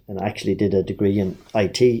 and I actually did a degree in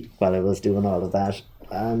IT while I was doing all of that.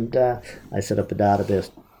 And I set up a database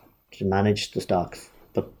to manage the stocks.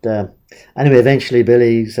 But anyway, eventually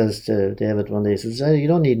Billy says to David one day, he says, "You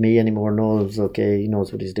don't need me anymore. Noel's okay. He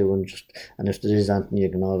knows what he's doing. And if there is anything, you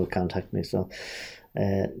can always contact me." So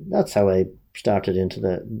that's how I started into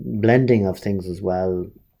the blending of things as well.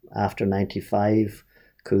 After 95,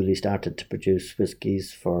 Cooley started to produce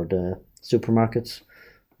whiskies for the supermarkets.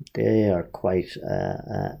 They are quite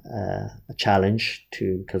a challenge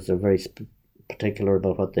because they're very particular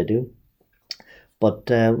about what they do. But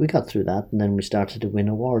we got through that, and then we started to win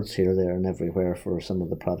awards here, there, and everywhere for some of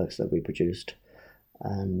the products that we produced.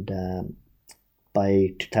 And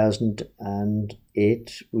by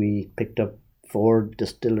 2008, we picked up 4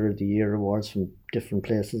 Distiller of the Year awards from different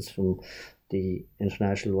places, from the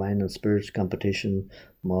International Wine and Spirits Competition,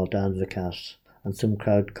 Malt Advocate, and some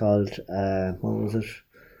crowd called, what was it?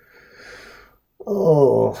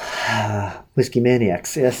 Oh, Whiskey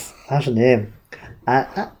Maniacs, yes, that's a name.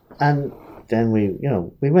 And then we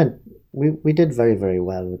did very, very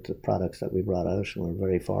well with the products that we brought out, and we're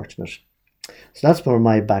very fortunate. So that's more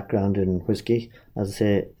my background in whiskey. As I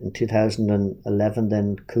say, in 2011,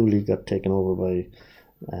 then Cooley got taken over by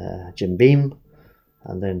Jim Beam,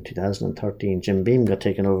 and then 2013, Jim Beam got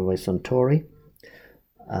taken over by Suntory.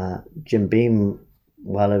 Jim Beam,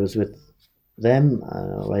 while I was with them,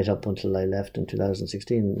 right up until I left in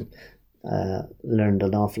 2016, learned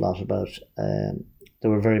an awful lot about. They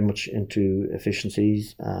were very much into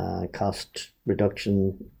efficiencies, cost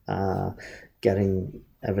reduction, getting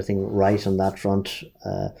everything right on that front,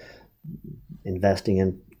 investing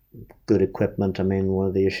in good equipment. I mean, one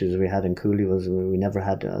of the issues we had in Cooley was we never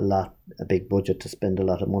had a big budget to spend a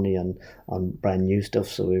lot of money on brand new stuff.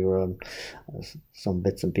 So we were on some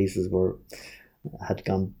bits and pieces had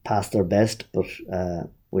gone past their best, but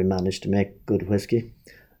we managed to make good whiskey.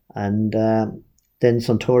 And then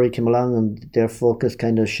Suntory came along, and their focus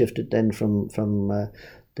kind of shifted then from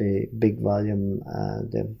the big volume.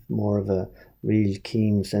 They have more of a real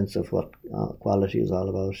keen sense of what quality is all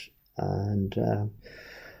about. And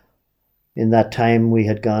in that time, we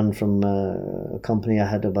had gone from a company, I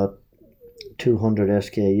had about 200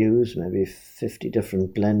 SKUs, maybe 50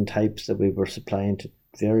 different blend types that we were supplying to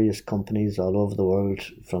various companies all over the world,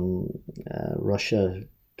 from Russia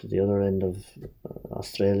to the other end of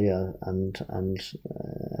Australia and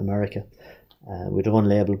America. We'd own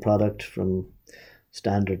label product from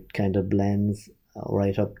standard kind of blends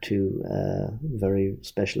right up to very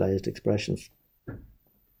specialized expressions.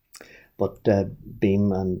 But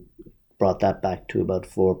Beam and brought that back to about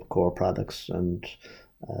 4 core products, and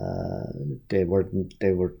they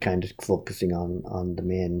were kind of focusing on the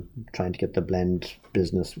main, trying to get the blend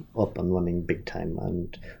business up and running big time.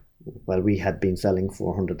 And while we had been selling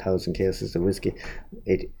 400,000 cases of whiskey,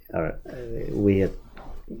 we had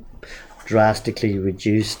drastically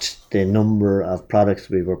reduced the number of products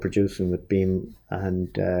we were producing with Beam,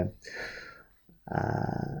 and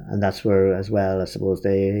that's where, as well, I suppose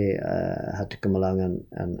they had to come along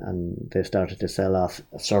and they started to sell off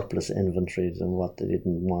surplus inventories and what they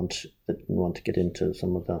didn't want. They didn't want to get into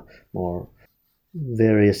some of the more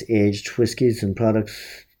various aged whiskies and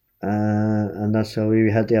products, and that's how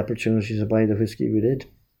we had the opportunity to buy the whiskey we did.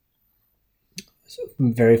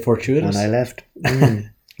 Very fortuitous. When I left.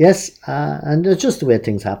 Yes, and it's just the way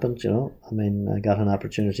things happened, you know. I mean, I got an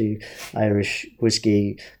opportunity. Irish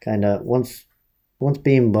whiskey kind of, once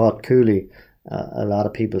Beam bought Cooley, a lot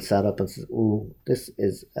of people sat up and said, "Oh, this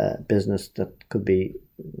is a business that could be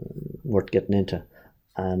worth getting into."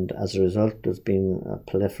 And as a result, there's been a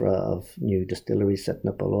plethora of new distilleries setting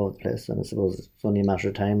up all over the place. And I suppose it's only a matter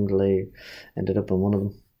of time until I ended up in one of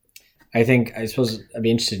them. I suppose I'd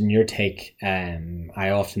be interested in your take. I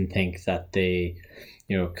often think that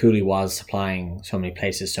Cooley was supplying so many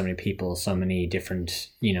places, so many people, so many different,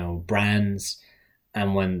 brands.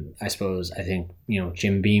 And when I think,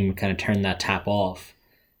 Jim Beam kind of turned that tap off,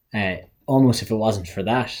 almost if it wasn't for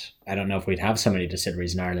that, I don't know if we'd have so many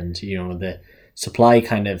distilleries in Ireland. The supply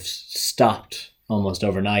kind of stopped almost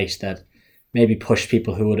overnight, that maybe pushed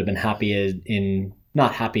people who would have been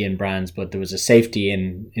not happy in brands, but there was a safety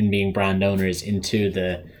in being brand owners into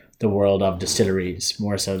the world of distilleries,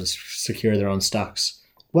 more so to secure their own stocks.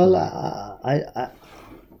 Well,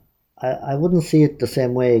 I wouldn't see it the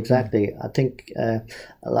same way exactly. I think a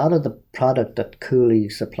lot of the product that Cooley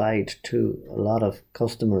supplied to a lot of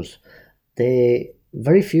customers,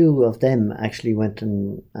 very few of them actually went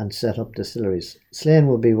and set up distilleries. Slane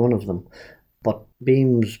would be one of them. But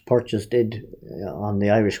Beam's purchase did on the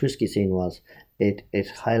Irish whiskey scene was it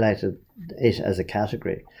highlighted it as a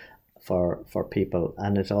category for people,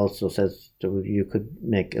 and it also says that you could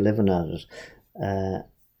make a living at it.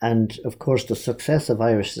 And of course, the success of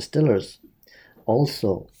Irish distillers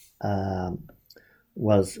also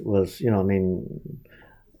was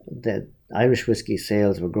the Irish whiskey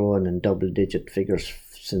sales were growing in double-digit figures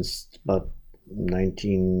since about late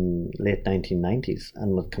 1990s,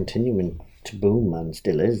 and was continuing to boom, and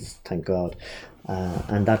still is, thank God.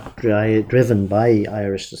 And that driven by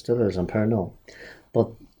Irish distillers and Pernod. But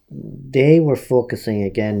they were focusing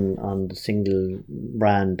again on the single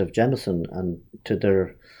brand of Jameson, and to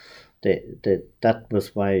that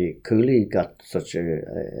was why Cooley got such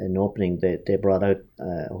an opening. They brought out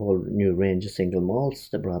a whole new range of single malts.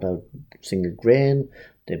 They brought out single grain.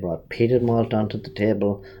 They brought peated malt onto the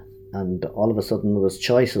table, and all of a sudden there was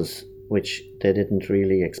choices which they didn't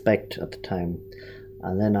really expect at the time.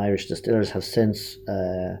 And then Irish distillers have since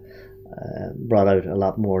brought out a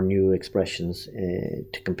lot more new expressions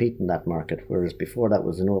to compete in that market, whereas before that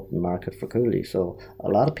was an open market for Cooley. So a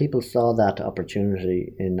lot of people saw that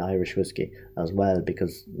opportunity in Irish whiskey as well,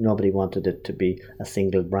 because nobody wanted it to be a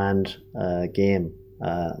single brand game.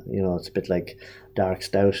 It's a bit like dark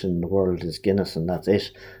stout in the world is Guinness and that's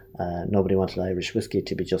it. Nobody wanted Irish whiskey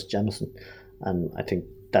to be just Jameson, and I think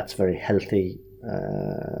that's very healthy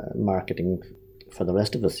marketing for the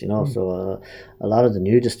rest of us, So a lot of the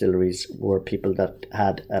new distilleries were people that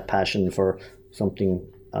had a passion for something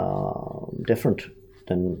different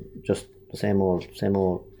than just the same old,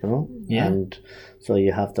 Yeah. And so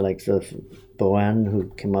you have the likes of Boan who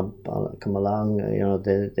come along.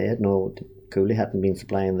 They had Cooley hadn't been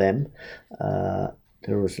supplying them.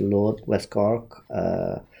 There was Lode, West Cork.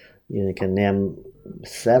 You can name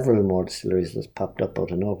several more distilleries that popped up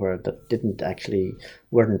out of nowhere that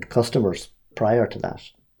weren't customers prior to that.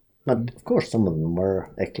 But of course some of them were.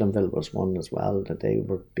 Ecklinville was one as well, that they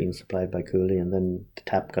were being supplied by Cooley, and then the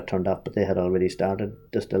tap got turned off, but they had already started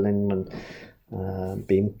distilling when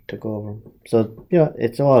Beam took over. So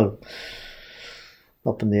it's all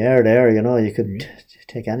up in the air there. You could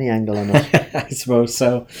take any angle on it. I suppose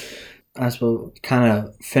so. I suppose kind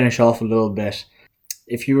of finish off a little bit.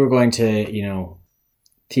 If you were going to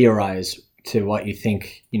theorize to what you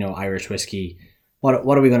think Irish whiskey, what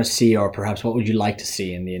are we going to see, or perhaps what would you like to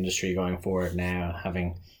see in the industry going forward now,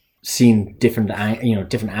 having seen different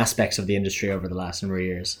aspects of the industry over the last number of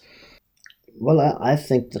years? Well, I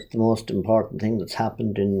think that the most important thing that's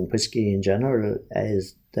happened in whiskey in general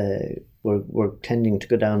is we're tending to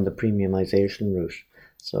go down the premiumization route.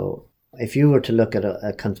 So if you were to look at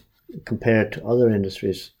compared to other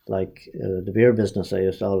industries like the beer business, I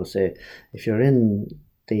used to always say, if you're in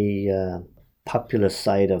the populous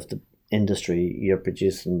side of the industry, you're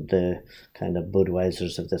producing the kind of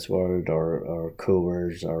Budweisers of this world, or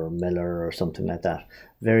Coors or Miller or something like that.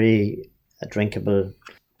 Very drinkable,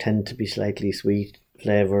 tend to be slightly sweet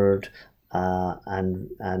flavoured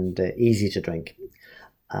and easy to drink.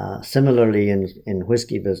 Similarly, in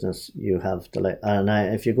whiskey business, you have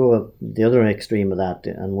if you go the other extreme of that,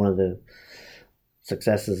 and one of the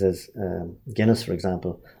successes is Guinness, for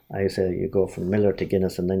example. I say you go from Miller to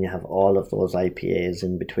Guinness, and then you have all of those IPAs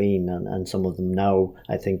in between, and some of them now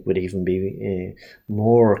I think would even be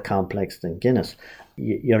more complex than Guinness.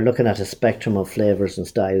 You're looking at a spectrum of flavours and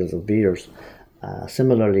styles of beers.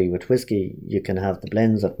 Similarly with whiskey, you can have the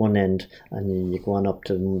blends at one end, and you go on up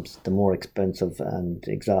to the more expensive and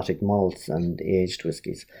exotic malts and aged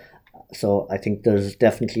whiskies. So I think there's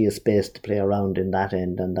definitely a space to play around in that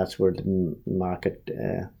end, and that's where the market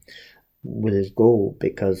will go.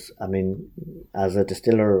 Because I mean, as a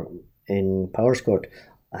distiller in Powerscourt,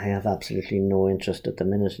 I have absolutely no interest at the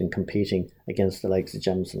minute in competing against the likes of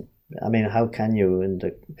Jameson. I mean, how can you, in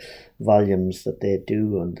the volumes that they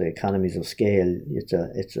do and the economies of scale? It's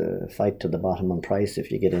a fight to the bottom on price if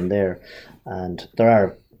you get in there, and there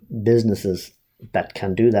are businesses that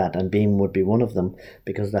can do that, and Beam would be one of them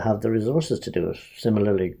because they have the resources to do it.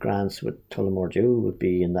 Similarly, Grants with Tullamore Dew would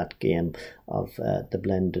be in that game of the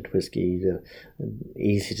blended whiskey, the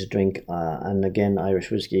easy to drink, and again, Irish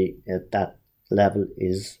whiskey at that level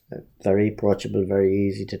is very approachable, very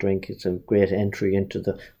easy to drink. It's a great entry into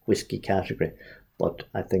the whiskey category. But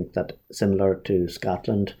I think that similar to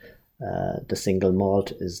Scotland, the single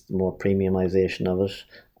malt is the more premiumization of it,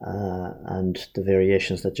 and the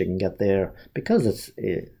variations that you can get there, because it's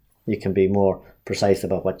you can be more precise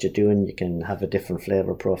about what you're doing. You can have a different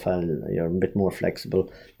flavor profile. You're a bit more flexible.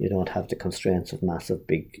 You don't have the constraints of massive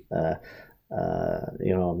big I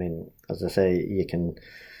mean, as I say, you can,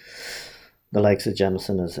 the likes of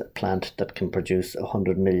Jameson is a plant that can produce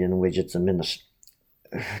 100 million widgets a minute.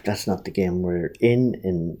 That's not the game we're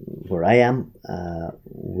in where I am.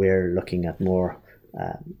 We're looking at more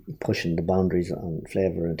pushing the boundaries on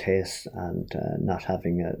flavour and taste, and not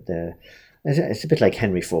having it's a bit like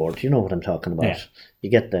Henry Ford. You know what I'm talking about. Yeah. You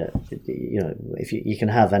get if you can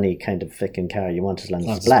have any kind of frickin' car you want as long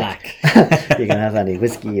as it's black. You can have any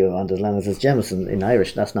whiskey you want as long as it's Jameson. In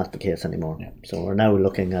Irish, that's not the case anymore. Yeah. So we're now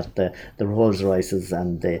looking at the Rolls Royces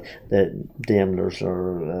and the Daimlers,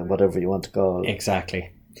 or whatever you want to call it. Exactly.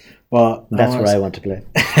 Well, that's where I want to play.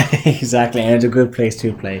 Exactly, and it's a good place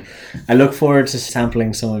to play. I look forward to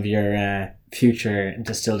sampling some of your future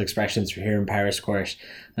distilled expressions here in Powerscourt.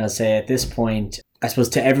 And I'll say at this point, I suppose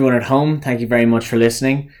to everyone at home, thank you very much for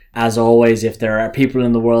listening. As always, if there are people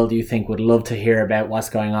in the world you think would love to hear about what's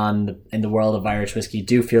going on in the world of Irish whiskey,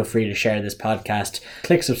 do feel free to share this podcast.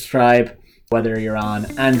 Click subscribe. Whether you're on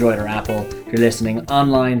Android or Apple, if you're listening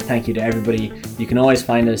online, thank you to everybody. You can always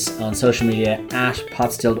find us on social media at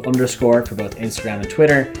potstilled_ for both Instagram and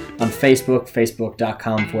Twitter. On Facebook,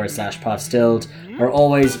 facebook.com/potstilled. Or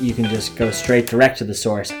always, you can just go straight direct to the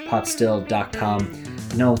source, potstilled.com.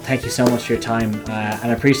 No, thank you so much for your time,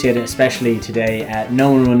 and I appreciate it, especially today.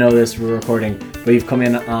 No one will know this, we're recording, but you've come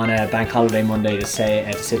in on a bank holiday Monday to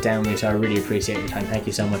sit down with me, so I really appreciate your time. Thank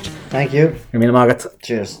you so much. Thank you.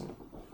 Cheers.